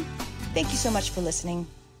dina-marie.com. Thank you so much for listening.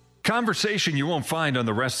 Conversation you won't find on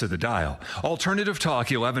the rest of the dial. Alternative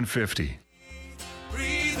Talk 1150.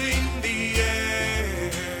 Breathing the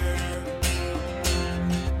air.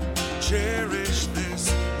 Cherish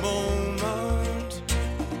this moment.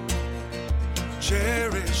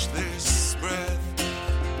 Cherish this breath.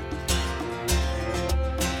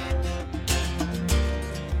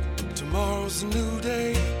 Tomorrow's a new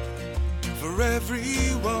day for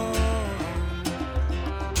everyone.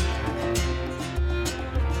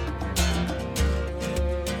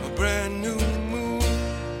 A brand new moon,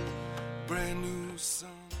 brand new sun.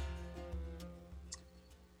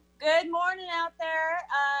 Good morning out there.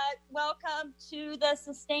 Welcome to the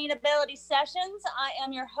Sustainability Sessions. I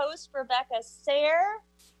am your host, Rebecca Sayre.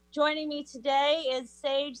 Joining me today is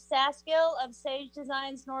Sage Saskill of Sage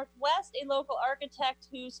Designs Northwest, a local architect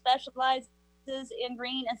who specializes in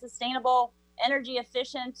green and sustainable energy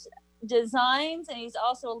efficient designs, and he's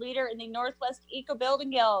also a leader in the Northwest Eco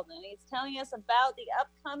Building Guild, and he's telling us about the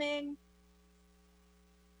upcoming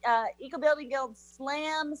Eco Building Guild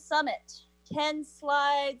Slam Summit. 10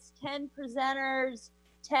 slides, 10 presenters,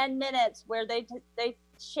 10 minutes where they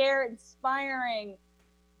share inspiring,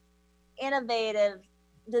 innovative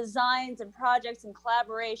designs and projects and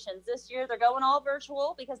collaborations. This year they're going all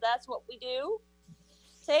virtual because that's what we do.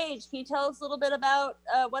 Sage, can you tell us a little bit about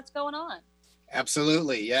what's going on?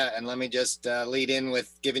 Absolutely, yeah. And let me just lead in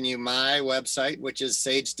with giving you my website, which is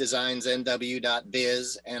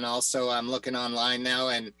sagedesignsnw.biz. And also I'm looking online now,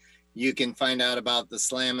 and you can find out about the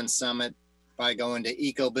Slam and Summit by going to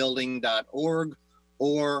ecobuilding.org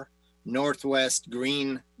or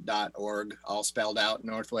northwestgreen.org, all spelled out,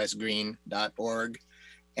 northwestgreen.org.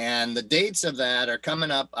 And the dates of that are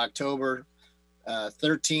coming up October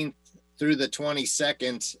 13th through the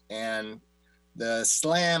 22nd. And the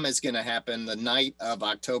Slam is going to happen the night of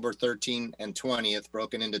October 13th and 20th,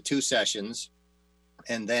 broken into two sessions.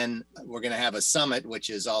 And then we're going to have a summit, which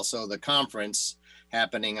is also the conference,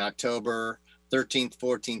 happening October 13th,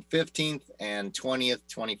 14th, 15th, and 20th,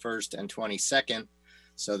 21st, and 22nd,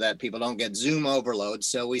 so that people don't get Zoom overload.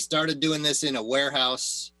 So we started doing this in a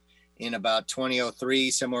warehouse in about 2003,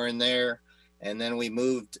 somewhere in there. And then we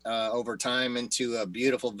moved over time into a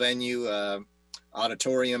beautiful venue,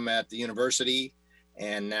 auditorium at the university.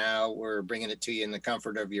 And now we're bringing it to you in the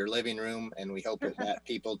comfort of your living room. And we hope that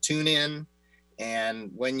people tune in.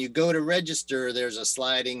 And when you go to register, there's a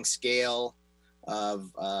sliding scale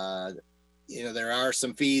of, there are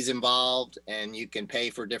some fees involved, and you can pay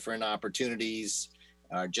for different opportunities,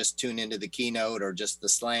 just tune into the keynote or just the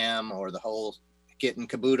Slam or the whole kit and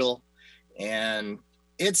caboodle. And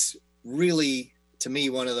it's really, to me,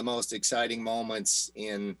 one of the most exciting moments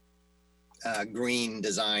in green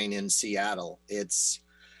design in Seattle. It's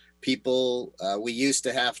people, we used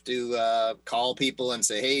to have to call people and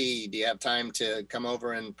say, hey, do you have time to come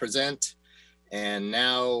over and present? And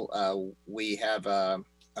now we have a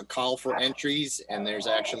call for entries, and there's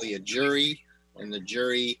actually a jury, and the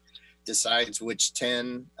jury decides which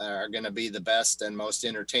 10 are going to be the best and most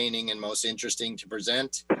entertaining and most interesting to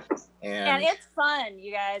present. And it's fun,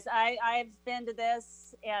 you guys. I've been to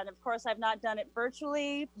this, and of course I've not done it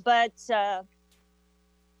virtually, but this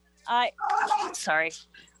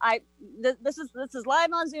is live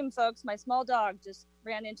on Zoom, folks. My small dog just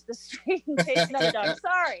ran into the street and chased another dog.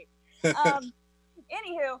 Sorry.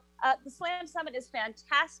 Anywho, the Slam Summit is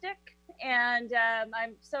fantastic, and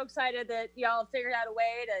I'm so excited that y'all figured out a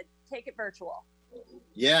way to take it virtual.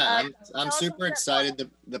 Yeah, I'm super excited.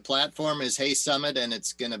 The platform is Hey Summit, and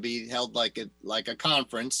it's going to be held like a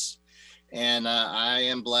conference. And I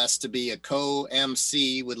am blessed to be a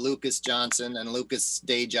co-MC with Lucas Johnson, and Lucas'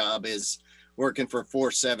 day job is working for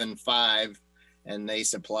 475. and they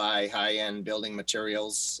supply high-end building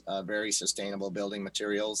materials, very sustainable building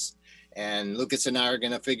materials. And Lucas and I are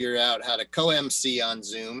going to figure out how to co-MC on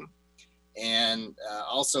Zoom. And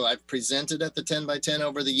also, I've presented at the 10 by 10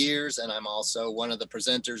 over the years, and I'm also one of the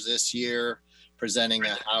presenters this year, presenting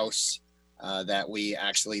a house that we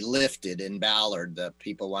actually lifted in Ballard. The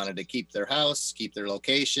people wanted to keep their house, keep their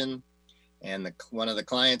location, and one of the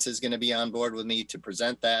clients is going to be on board with me to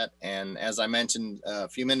present that. And as I mentioned a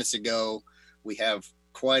few minutes ago, we have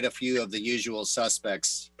quite a few of the usual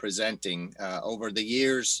suspects presenting. Over the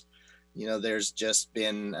years, you know, there's just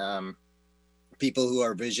been people who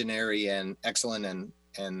are visionary and excellent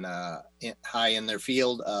and high in their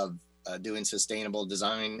field of doing sustainable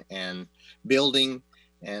design and building.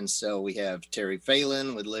 And so we have Terry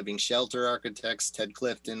Phelan with Living Shelter Architects, Ted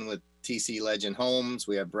Clifton with TC Legend Homes.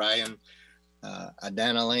 We have Brian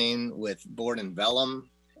Adanalane with Board and Vellum,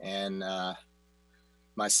 and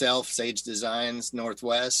myself, Sage Designs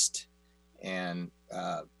Northwest, and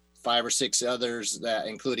 5 or 6 others, that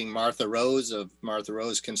including Martha Rose of Martha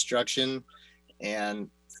Rose Construction. And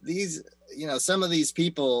these, you know, some of these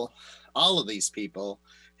people, all of these people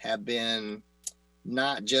have been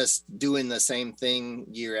not just doing the same thing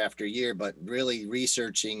year after year, but really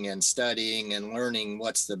researching and studying and learning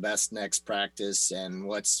what's the best next practice and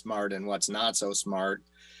what's smart and what's not so smart,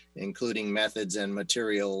 including methods and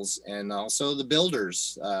materials. And also the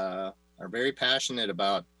builders are very passionate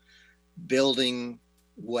about building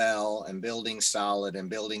well and building solid and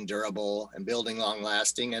building durable and building long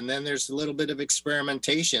lasting. And then there's a little bit of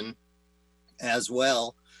experimentation as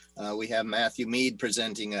well. We have Matthew Mead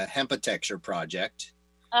presenting a Hempitecture project.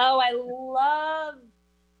 Oh, I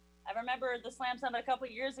remember the Slam Summit a couple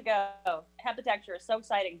of years ago. Hempitecture is so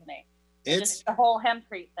exciting to me. It's just the whole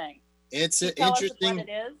hempcrete thing. It's an interesting. What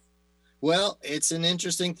it is? Well, it's an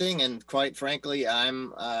interesting thing, and quite frankly,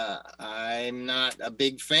 I'm not a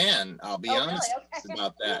big fan. I'll be honest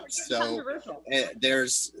about that. So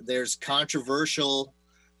there's controversial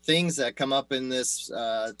things that come up in this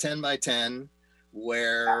 10 by 10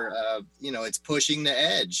 where you know, it's pushing the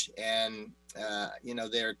edge, and you know,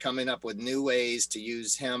 they're coming up with new ways to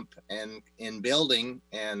use hemp and in building.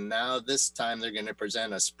 And now this time they're going to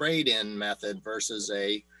present a sprayed in method versus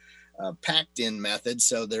a packed in method.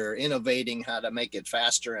 So they're innovating how to make it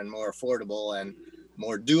faster and more affordable and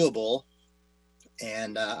more doable.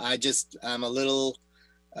 And I'm a little,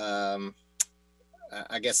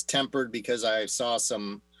 I guess, tempered because I saw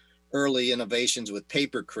some early innovations with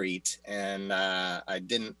papercrete, and I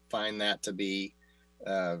didn't find that to be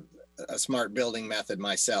a smart building method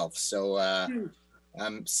myself. So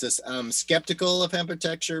I'm skeptical of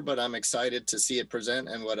Hempitecture, but I'm excited to see it present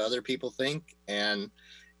and what other people think. And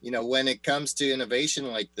you know, when it comes to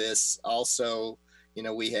innovation like this, also, you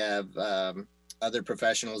know, we have other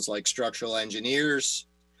professionals like structural engineers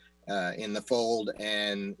in the fold,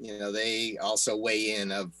 and you know, they also weigh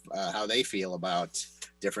in of how they feel about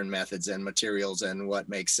different methods and materials and what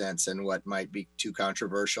makes sense and what might be too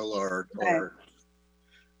controversial or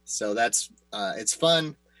so that's it's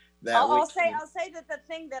fun. That I'll say that the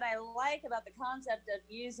thing that I like about the concept of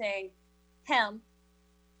using hemp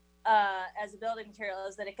as a building material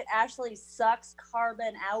is that it actually sucks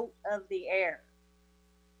carbon out of the air.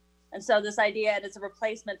 And so this idea, and it's a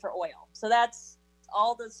replacement for oil. So that's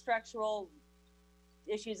all the structural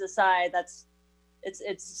issues aside.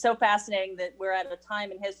 It's so fascinating that we're at a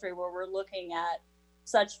time in history where we're looking at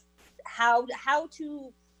such how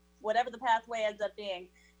to, whatever the pathway ends up being,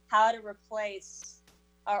 how to replace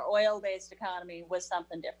our oil-based economy with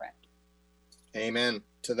something different. Amen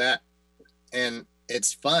to that. And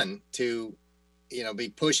it's fun to, you know, be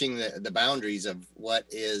pushing the boundaries of what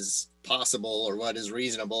is possible or what is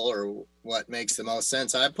reasonable or what makes the most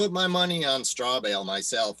sense. I put my money on straw bale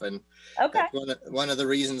myself, and one of the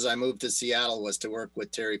reasons I moved to Seattle was to work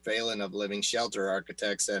with Terry Phelan of Living Shelter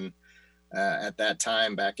Architects. And at that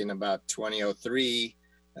time, back in about 2003,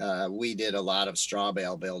 we did a lot of straw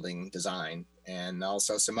bale building design, and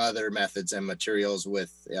also some other methods and materials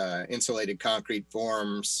with insulated concrete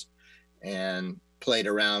forms, and played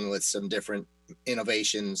around with some different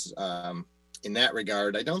innovations in that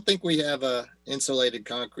regard. I don't think we have a insulated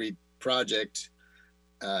concrete project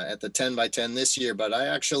at the 10 by 10 this year, but I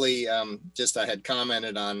actually I had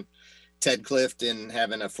commented on Ted Clifton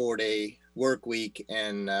having a 4-day work week,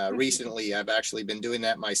 and recently I've actually been doing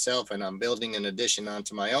that myself, and I'm building an addition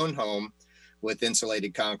onto my own home with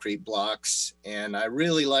insulated concrete blocks. And I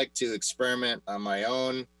really like to experiment on my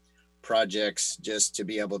own projects just to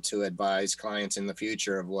be able to advise clients in the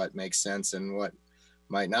future of what makes sense and what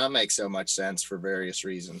might not make so much sense for various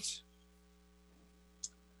reasons.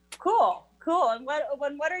 Cool. Cool. And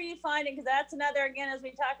what are you finding? Because that's another, again, as we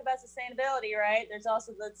talk about sustainability, right? There's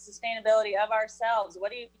also the sustainability of ourselves.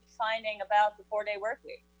 What are you finding about the 4-day work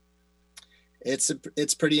week?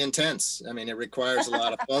 It's pretty intense. I mean, it requires a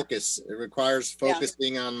lot of focus. It requires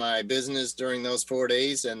focusing on my business during those 4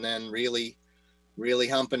 days, and then really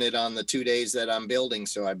humping it on the 2 days that I'm building.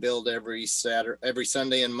 So I build every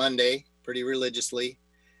Sunday and Monday pretty religiously.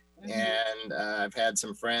 And I've had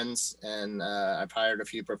some friends, and I've hired a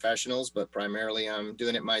few professionals, but primarily I'm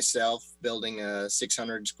doing it myself, building a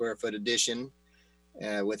 600 square foot addition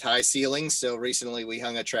with high ceilings. So recently we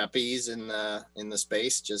hung a trapeze in the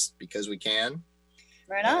space just because we can.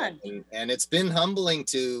 Right on. And it's been humbling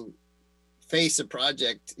to face a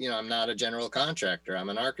project. You know, I'm not a general contractor, I'm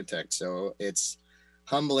an architect. So it's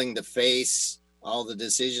humbling to face all the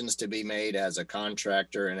decisions to be made as a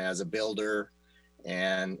contractor and as a builder.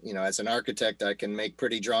 And, you know, as an architect, I can make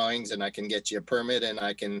pretty drawings and I can get you a permit and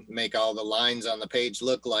I can make all the lines on the page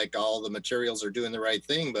look like all the materials are doing the right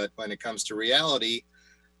thing. But when it comes to reality,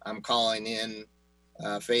 I'm calling in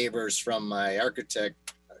favors from my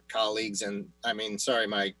architect colleagues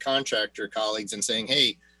my contractor colleagues and saying,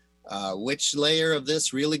 hey, which layer of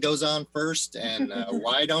this really goes on first? And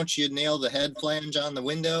why don't you nail the head flange on the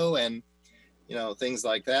window? And, you know, things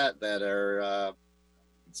like that are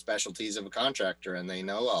specialties of a contractor, and they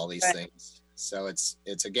know all these things. So it's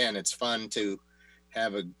fun to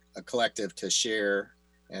have a collective to share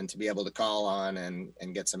and to be able to call on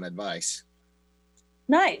and get some advice.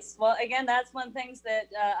 Nice. Well, again, that's one of the things that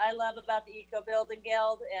I love about the Eco Building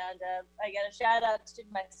Guild, and I get a shout out to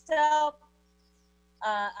myself.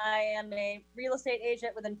 I am a real estate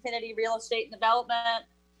agent with Infinity Real Estate and Development.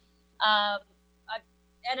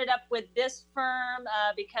 Ended up with this firm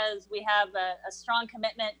because we have a strong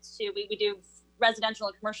commitment to, we do residential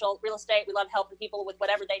and commercial real estate. We love helping people with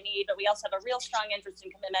whatever they need, but we also have a real strong interest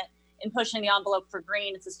and commitment in pushing the envelope for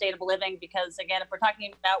green and sustainable living. Because again, if we're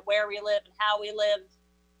talking about where we live and how we live,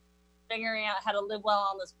 figuring out how to live well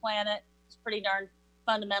on this planet is pretty darn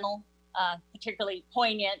fundamental, particularly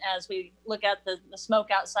poignant as we look at the smoke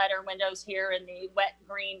outside our windows here in the wet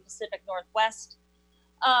green Pacific Northwest.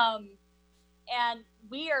 And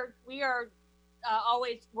we are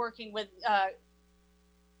always working with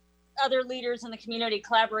other leaders in the community.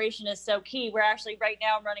 Collaboration is so key. We're actually right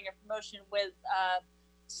now running a promotion with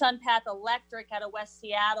SunPath Electric out of West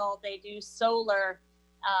Seattle. They do solar.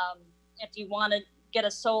 If you want to get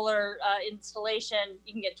a solar installation,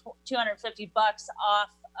 you can get $250 off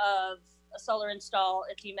of a solar install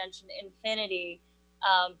if you mention Infinity.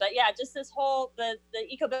 But yeah, just this whole, the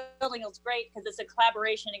Eco Building is great because it's a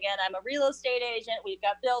collaboration. Again, I'm a real estate agent. We've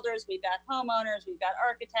got builders, we've got homeowners, we've got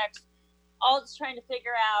architects, all just trying to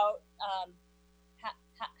figure out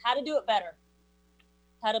how to do it better,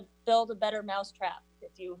 how to build a better mousetrap,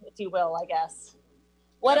 if you will, I guess.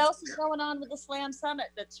 What else is going on with the SLAM Summit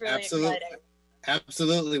that's really exciting?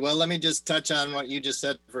 Absolutely. Well, let me just touch on what you just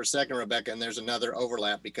said for a second, Rebecca, and there's another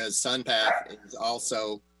overlap because SunPath is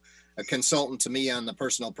also a consultant to me on the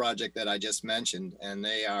personal project that I just mentioned, and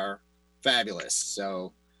they are fabulous.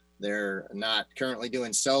 So they're not currently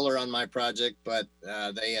doing solar on my project, but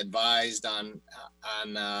they advised on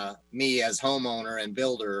me as homeowner and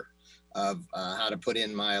builder of how to put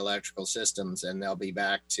in my electrical systems, and they'll be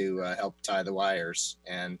back to help tie the wires.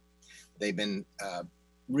 And they've been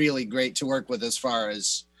really great to work with as far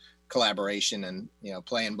as collaboration and, you know,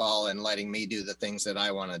 playing ball and letting me do the things that I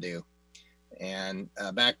want to do. And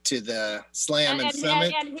back to the SLAM and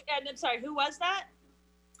Summit. And I'm sorry, who was that?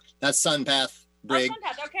 That's SunPath Briggs. Oh,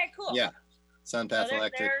 SunPath. Okay, cool. Yeah, SunPath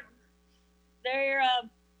Electric.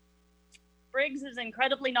 Briggs is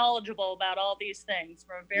incredibly knowledgeable about all these things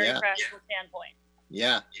from a very practical standpoint.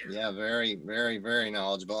 Yeah, very, very, very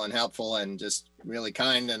knowledgeable and helpful and just really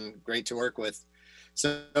kind and great to work with.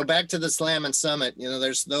 So back to the SLAM and Summit, you know,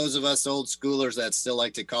 there's those of us old schoolers that still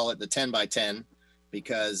like to call it the 10 by 10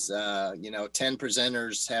 because, 10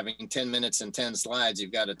 presenters having 10 minutes and 10 slides,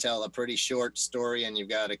 you've got to tell a pretty short story and you've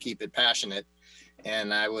got to keep it passionate.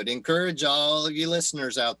 And I would encourage all of you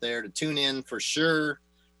listeners out there to tune in for sure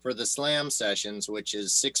for the SLAM sessions, which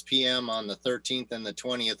is 6 p.m. on the 13th and the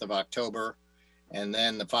 20th of October. And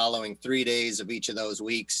then the following 3 days of each of those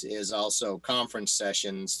weeks is also conference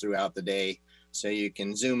sessions throughout the day. So you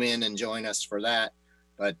can zoom in and join us for that,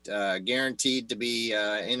 but guaranteed to be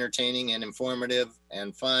entertaining and informative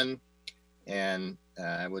and fun. And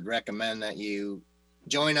I would recommend that you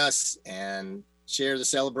join us and share the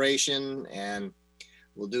celebration, and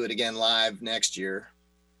we'll do it again live next year.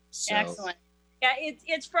 So. Excellent. Yeah,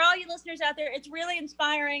 it's for all you listeners out there. It's really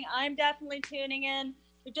inspiring. I'm definitely tuning in.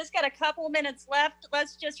 We've just got a couple of minutes left.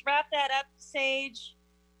 Let's just wrap that up, Sage.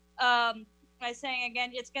 by saying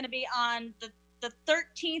again, it's going to be on the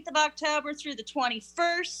 13th of October through the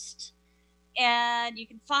 21st. And you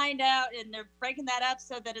can find out, and they're breaking that up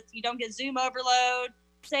so that you don't get Zoom overload.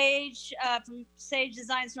 Sage from Sage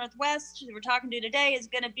Designs Northwest, who we're talking to today, is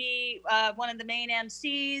going to be one of the main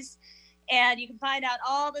MCs. And you can find out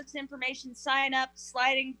all this information, sign up,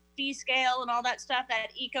 sliding fee scale, and all that stuff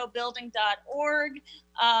at ecobuilding.org.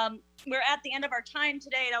 We're at the end of our time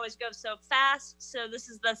today. It always goes so fast. So this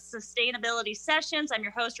is the Sustainability Sessions. I'm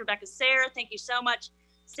your host, Rebecca Sayre. Thank you so much,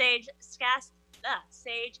 Sage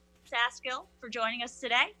Saskill, for joining us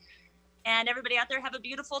today. And everybody out there, have a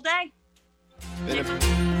beautiful day.